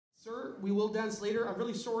We will dance later. I'm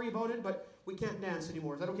really sorry about it, but we can't dance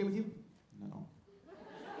anymore. Is that okay with you? No.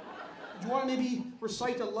 Do you want to maybe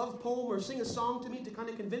recite a love poem or sing a song to me to kind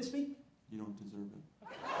of convince me? You don't deserve it.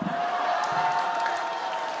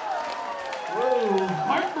 Whoa,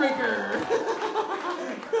 heartbreaker!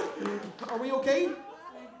 Are we okay? We're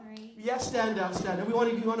great. Yes, stand up, stand up. You want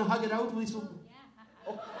to hug it out? Please? Yeah.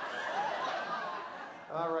 Oh.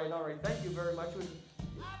 All right. Thank you very much.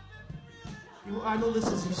 I know this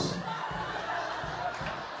is just...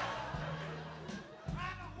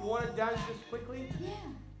 You want to dance just quickly?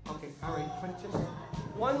 Yeah. Okay, all right. Just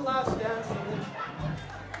one last dance. And then...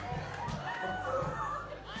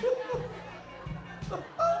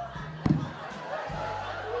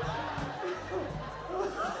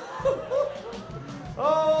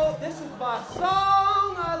 Oh, this is my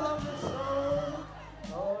song. I love this song.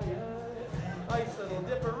 Oh, yeah. Nice little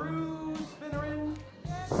dipperoo, spinnerin'.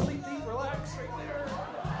 Sleep deep, relax right there.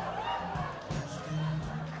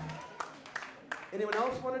 Anyone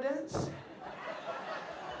else want to dance?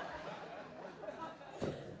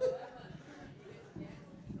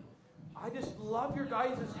 I just love your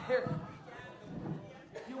guys' hair.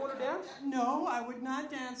 You want to dance? No, I would not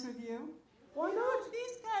dance with you. Why not?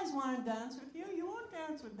 These guys want to dance with you. You won't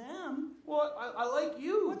dance with them. Well, I like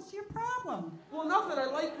you. What's your problem? Well, nothing. I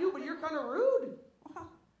like you, but you're kind of rude.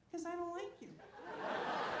 Because I don't like you.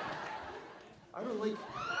 I don't like...